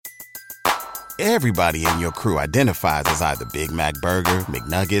Everybody in your crew identifies as either Big Mac Burger,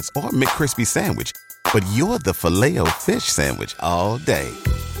 McNuggets, or McCrispy Sandwich. But you're the Filet-O-Fish Sandwich all day.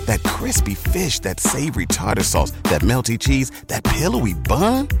 That crispy fish, that savory tartar sauce, that melty cheese, that pillowy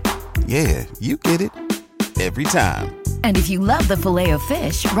bun. Yeah, you get it. Every time. And if you love the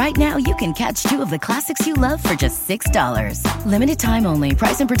Filet-O-Fish, right now you can catch two of the classics you love for just $6. Limited time only.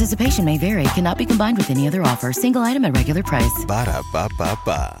 Price and participation may vary. Cannot be combined with any other offer. Single item at regular price.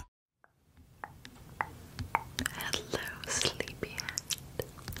 Ba-da-ba-ba-ba. Hello, sleepyhead.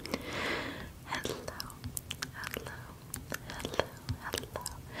 Hello, hello, hello, hello,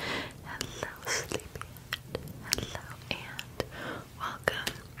 hello, sleepyhead. Hello, and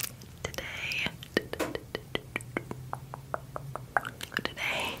welcome.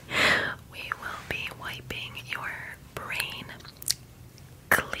 Today, we will be wiping your brain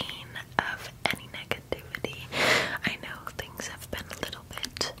clean of any negativity. I know things have been a little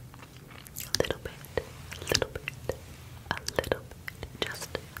bit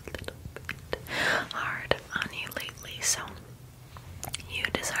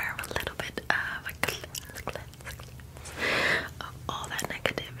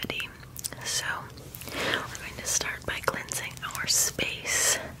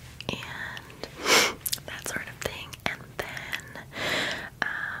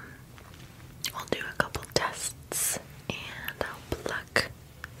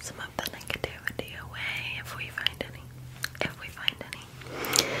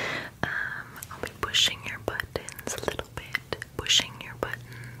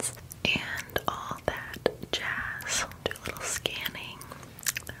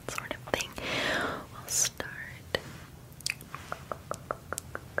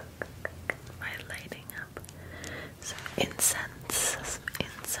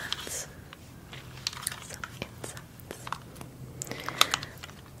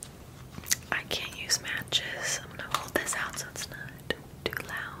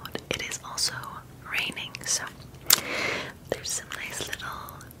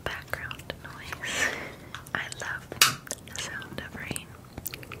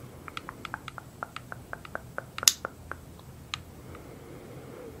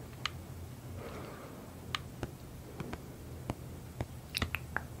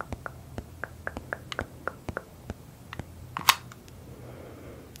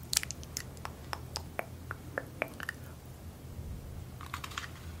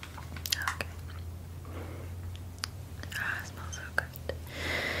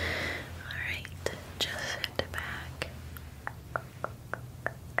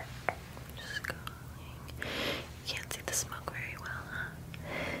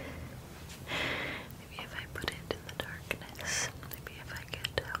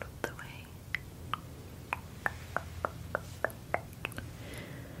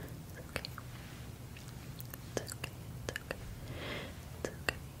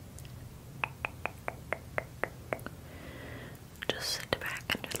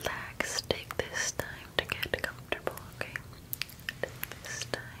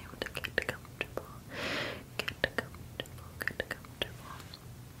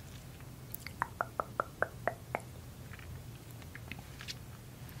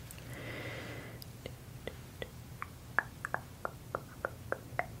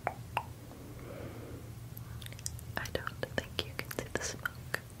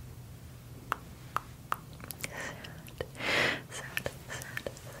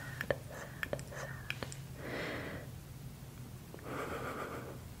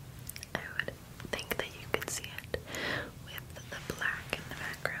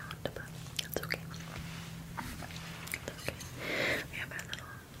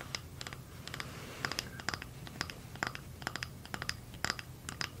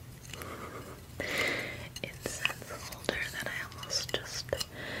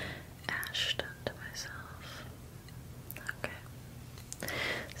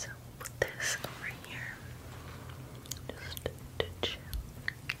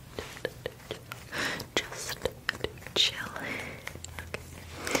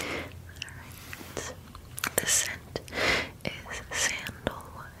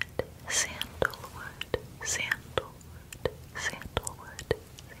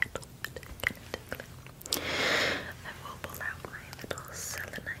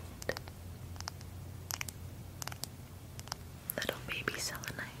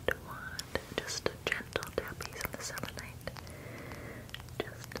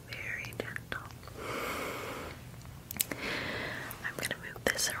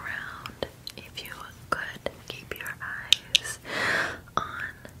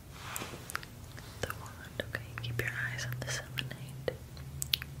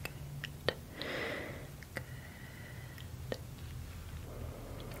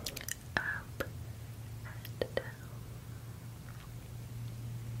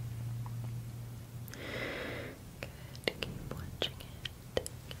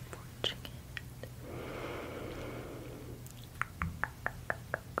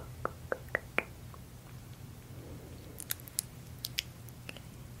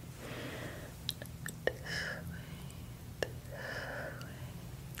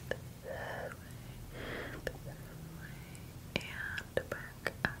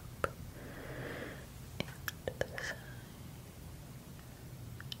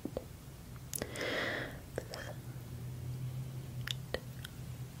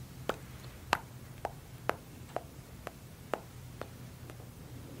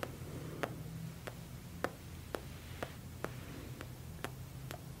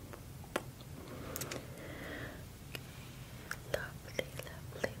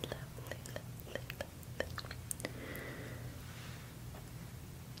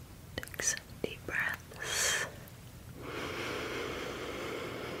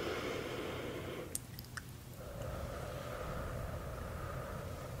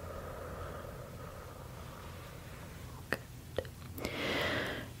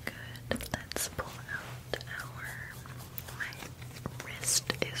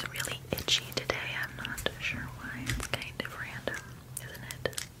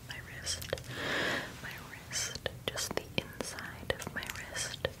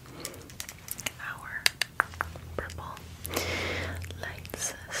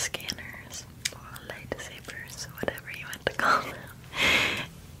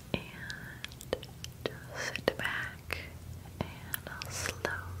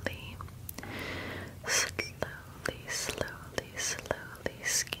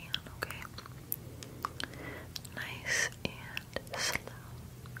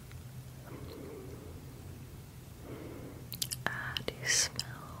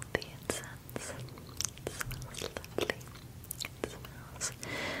smell the incense. It smells lovely. It smells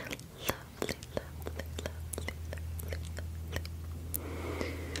lovely, lovely, lovely, lovely, lovely.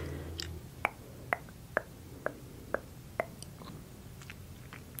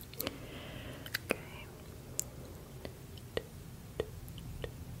 Okay.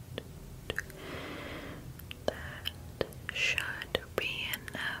 That should be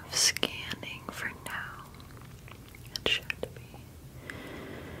enough scanning for now. It should be.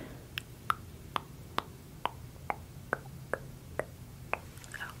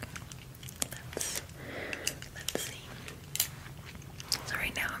 Okay, let's see. So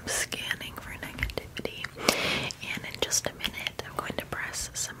right now I'm scanning for negativity, and in just a minute I'm going to press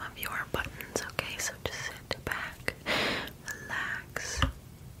some of your buttons, okay? So just sit back, relax.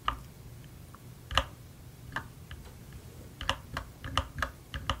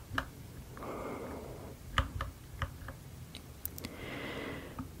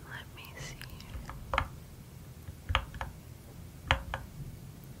 Let me see.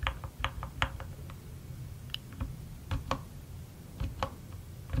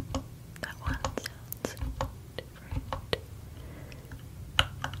 That one sounds different.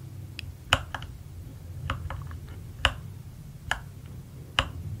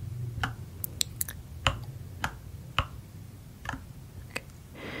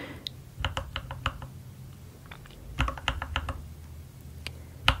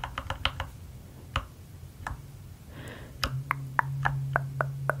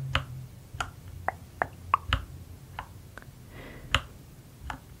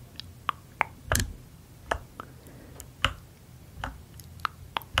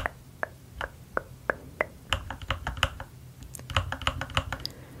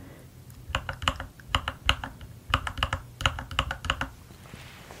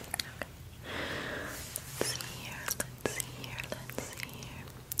 Let's see here.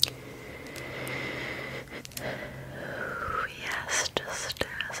 Yes, just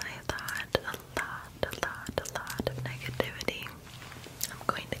as I thought, a lot of negativity. I'm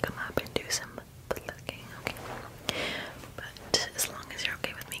going to come up and do some plucking, okay? But as long as you're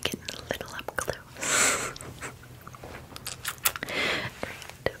okay with me getting a little up close.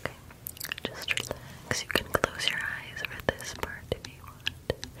 Great, okay. Just relax. You can close your eyes for this part if you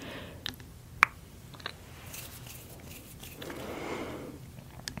want.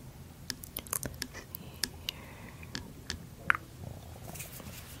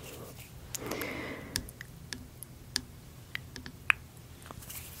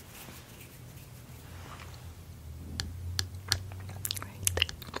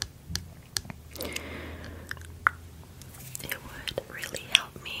 It would really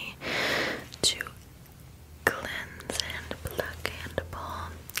help me to cleanse and pluck and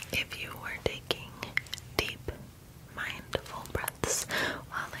pull if you were taking deep, mindful breaths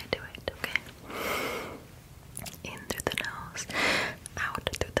while I do it, okay? In through the nose, out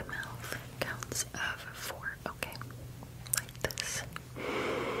through the mouth, counts of 4, okay? Like this.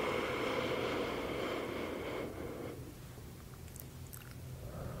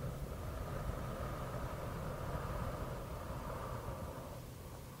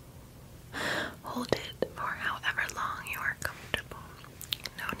 Hold it for however long you are comfortable.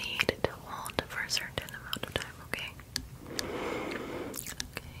 No need to hold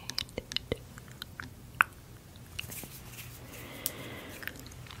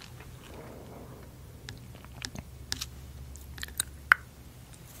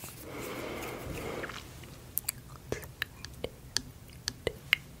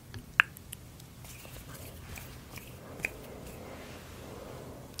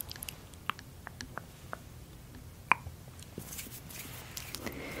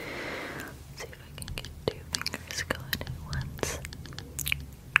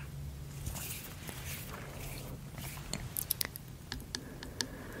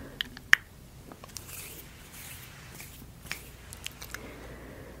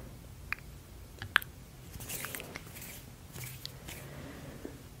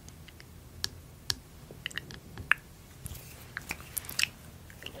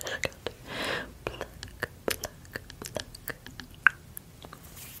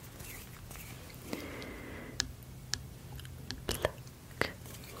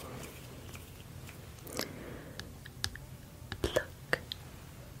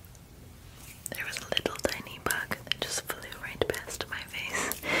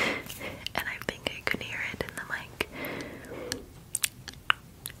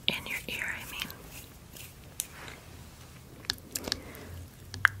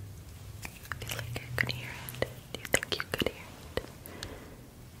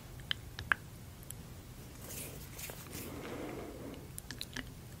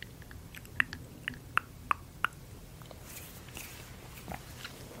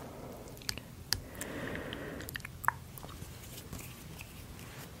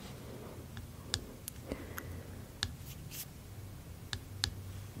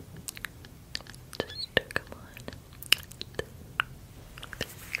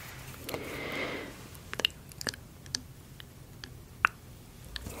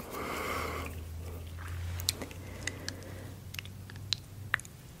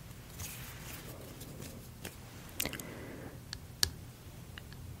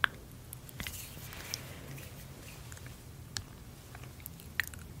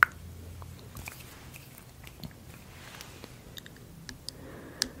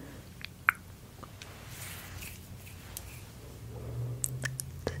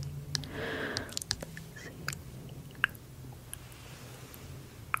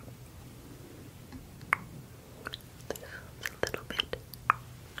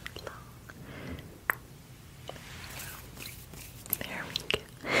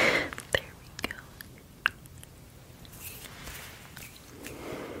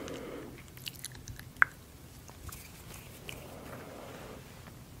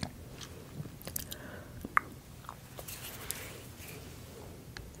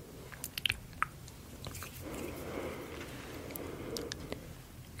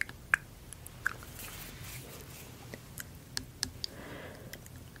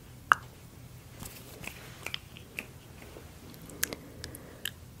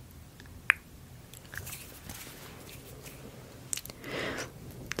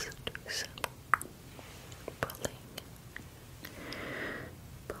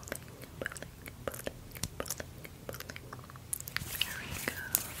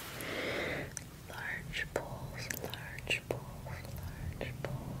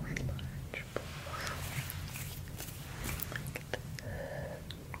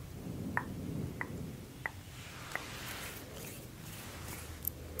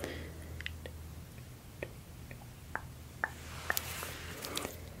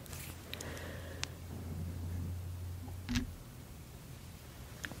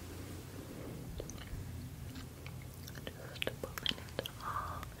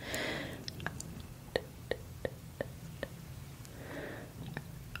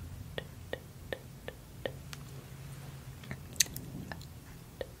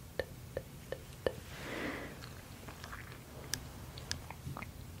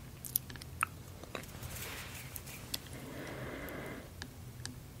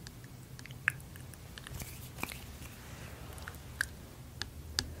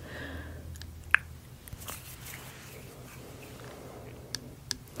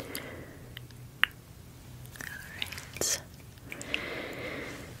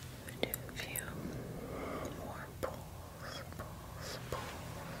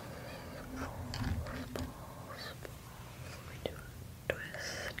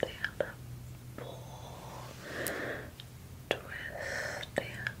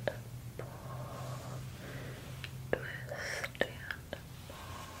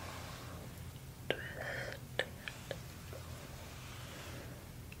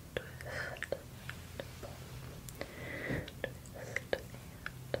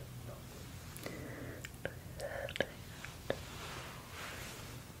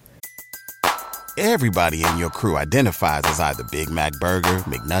Everybody in your crew identifies as either Big Mac Burger,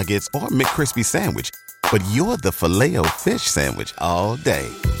 McNuggets, or McCrispy Sandwich. But you're the Filet-O-Fish Sandwich all day.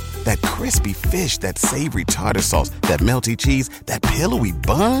 That crispy fish, that savory tartar sauce, that melty cheese, that pillowy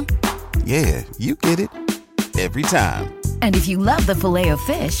bun. Yeah, you get it. Every time. And if you love the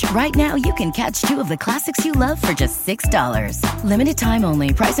Filet-O-Fish, right now you can catch 2 of the classics you love for just $6. Limited time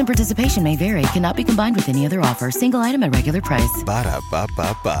only. Price and participation may vary. Cannot be combined with any other offer. Single item at regular price.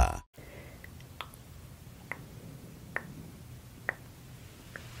 Ba-da-ba-ba-ba.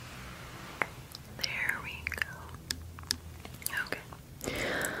 There we go. Okay.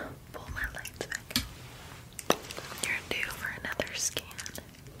 Pull my lights back. You're due for another scan.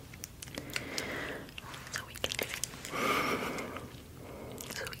 So we can see.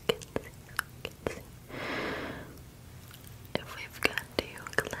 If we've got you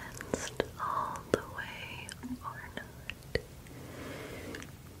cleansed all the way or not.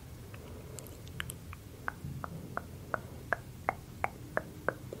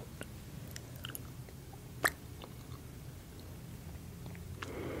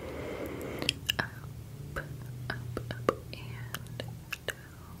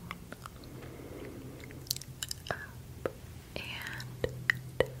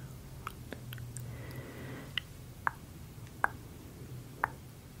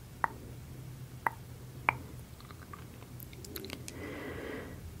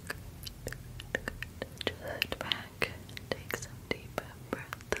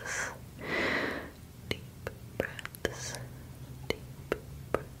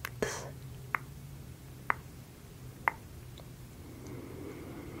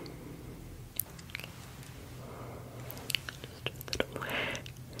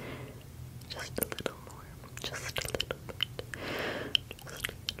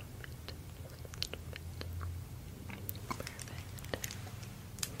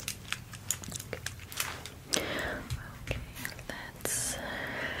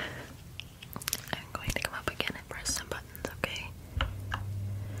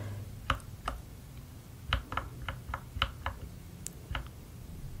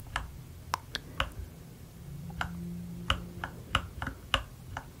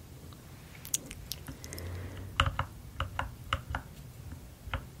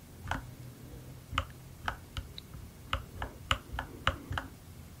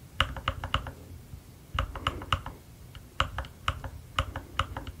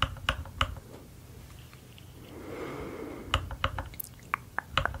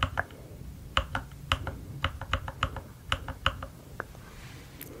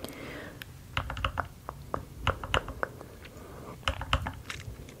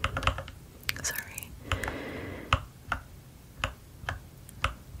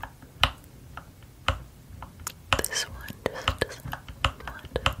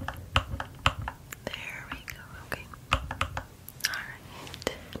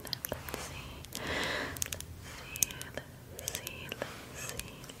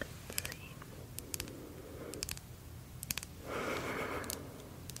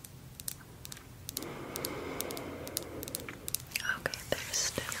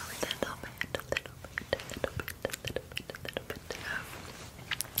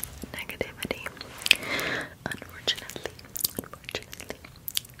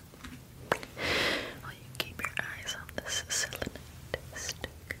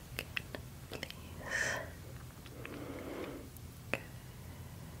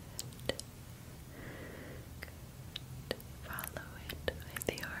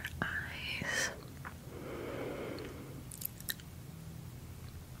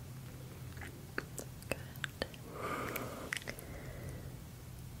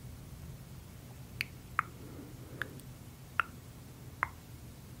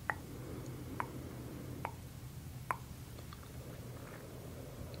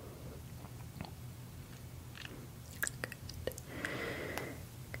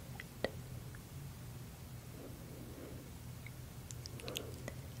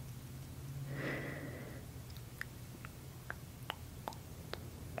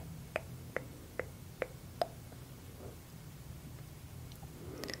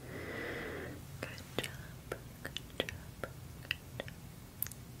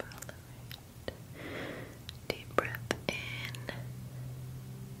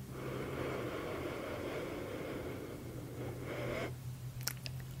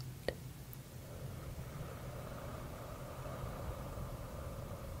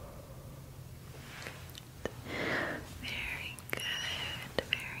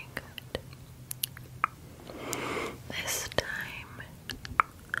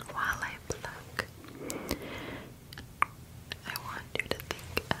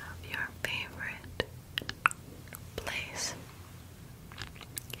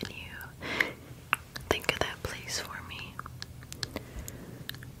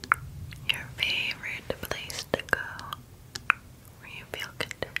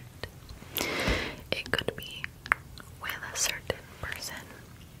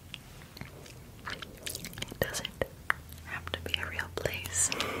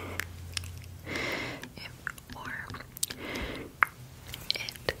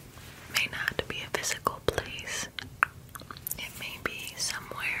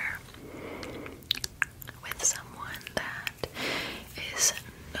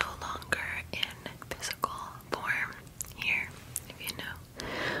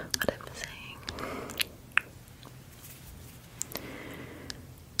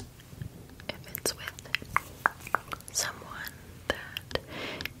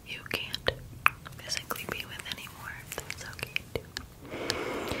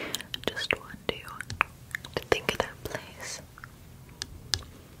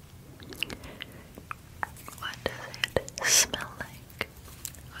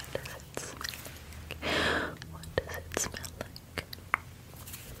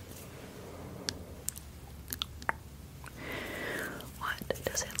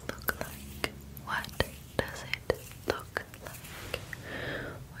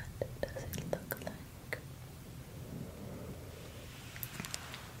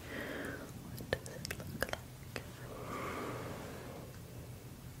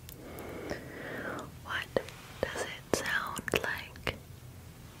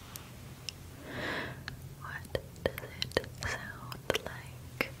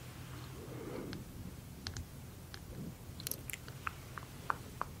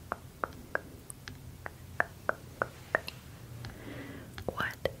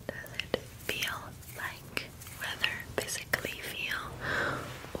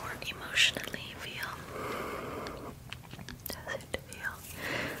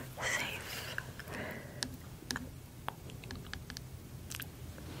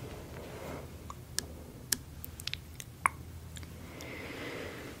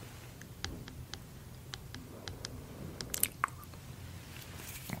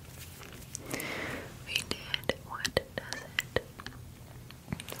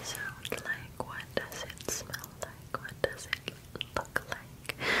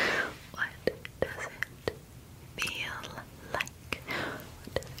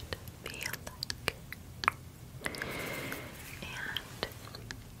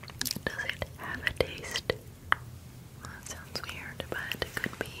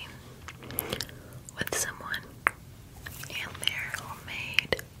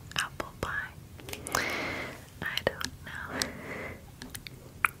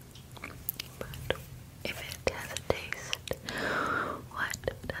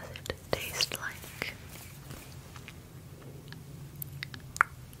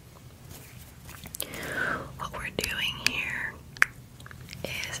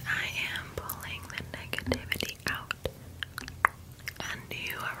 is I am pulling the negativity out, and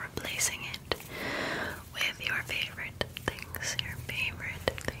you are replacing it with your favorite things,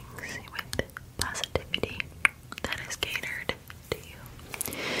 with positivity that is catered to you.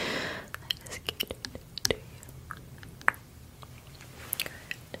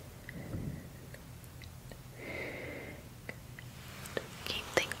 Keep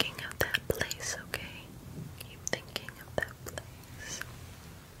thinking of that place, okay? Keep thinking of that place.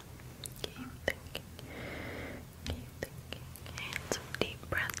 Keep thinking. And some deep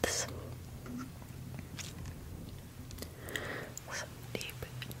breaths. Some deep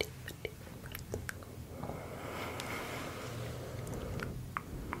breaths.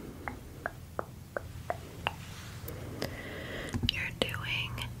 You're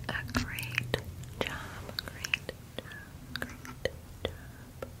doing a great job. Great job.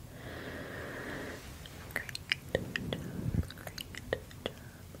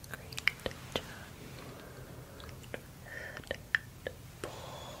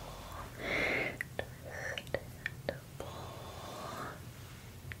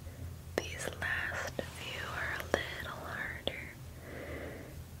 These last few are a little harder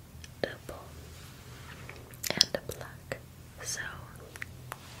to pull and to pluck. So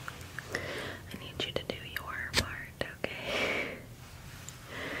I need you to do your part, okay?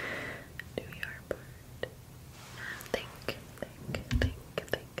 Do your part. Think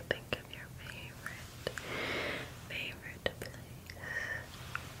of your favorite place.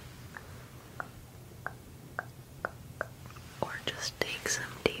 Or just take some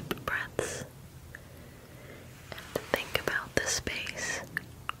deep breaths and think about the space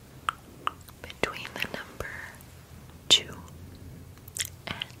between the number 2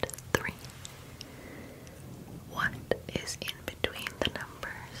 and 3. What is in between the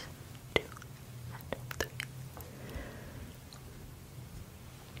numbers 2 and 3?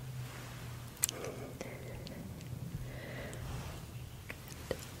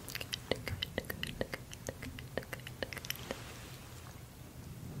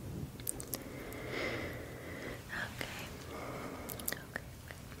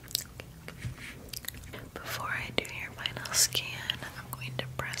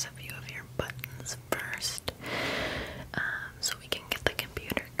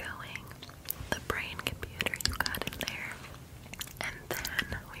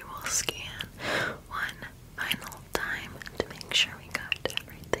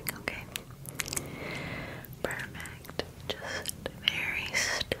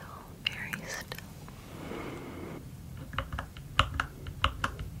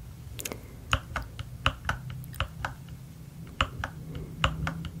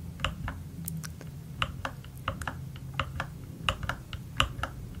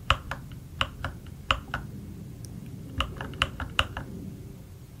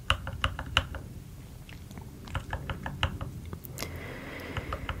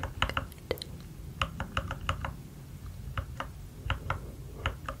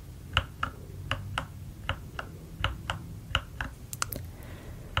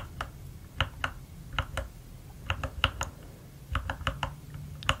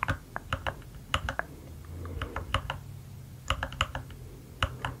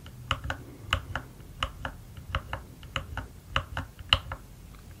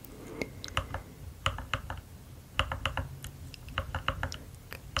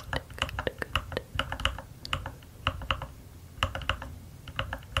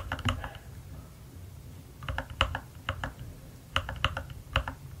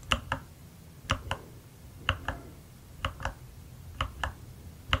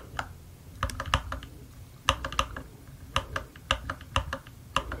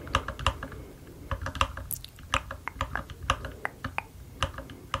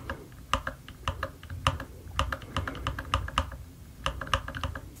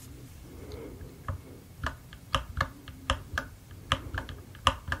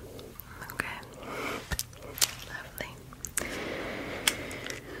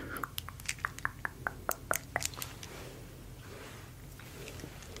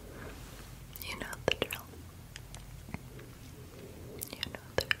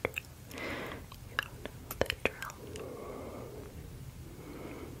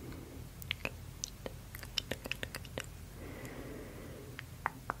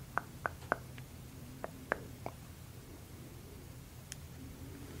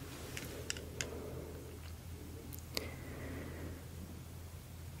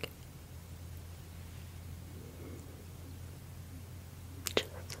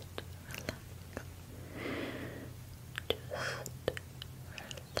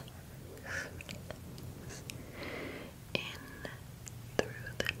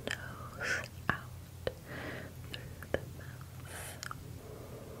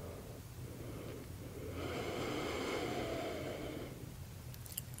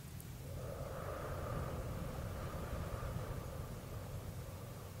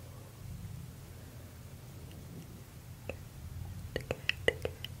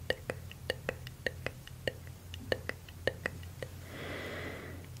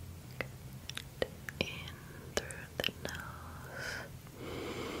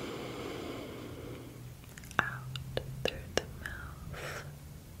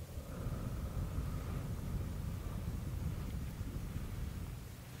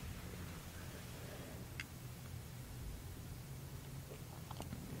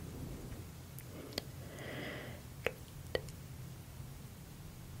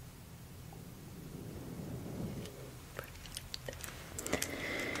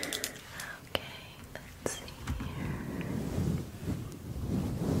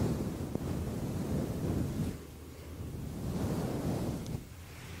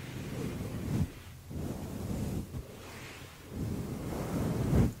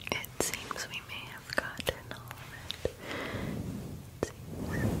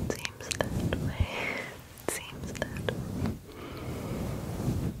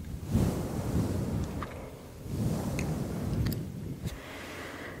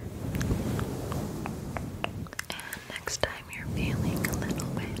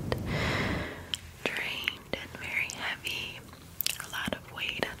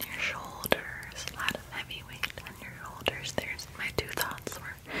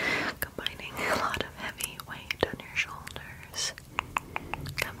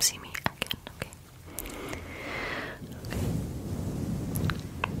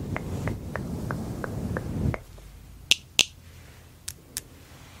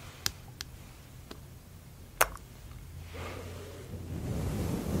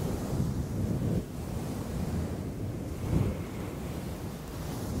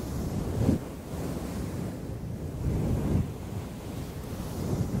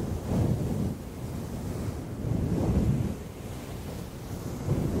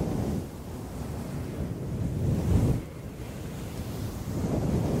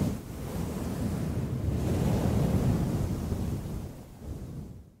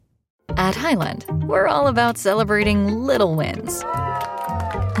 At Highland, we're all about celebrating little wins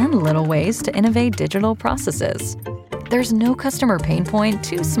and little ways to innovate digital processes. There's no customer pain point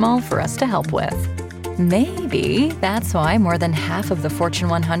too small for us to help with. Maybe that's why more than half of the Fortune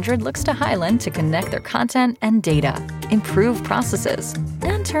 100 looks to Highland to connect their content and data, improve processes,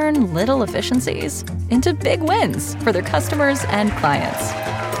 and turn little efficiencies into big wins for their customers and clients.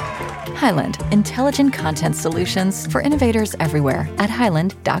 Highland, intelligent content solutions for innovators everywhere at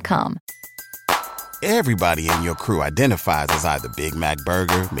highland.com. Everybody in your crew identifies as either Big Mac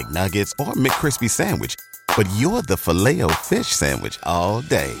Burger, McNuggets, or McCrispy Sandwich. But you're the Filet-O-Fish Sandwich all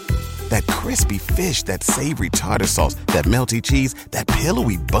day. That crispy fish, that savory tartar sauce, that melty cheese, that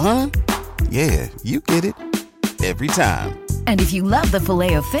pillowy bun. Yeah, you get it. Every time. And if you love the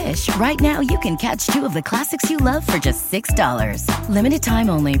Filet-O-Fish, right now you can catch two of the classics you love for just $6. Limited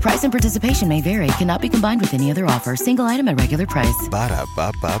time only. Price and participation may vary. Cannot be combined with any other offer. Single item at regular price.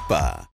 Ba-da-ba-ba-ba.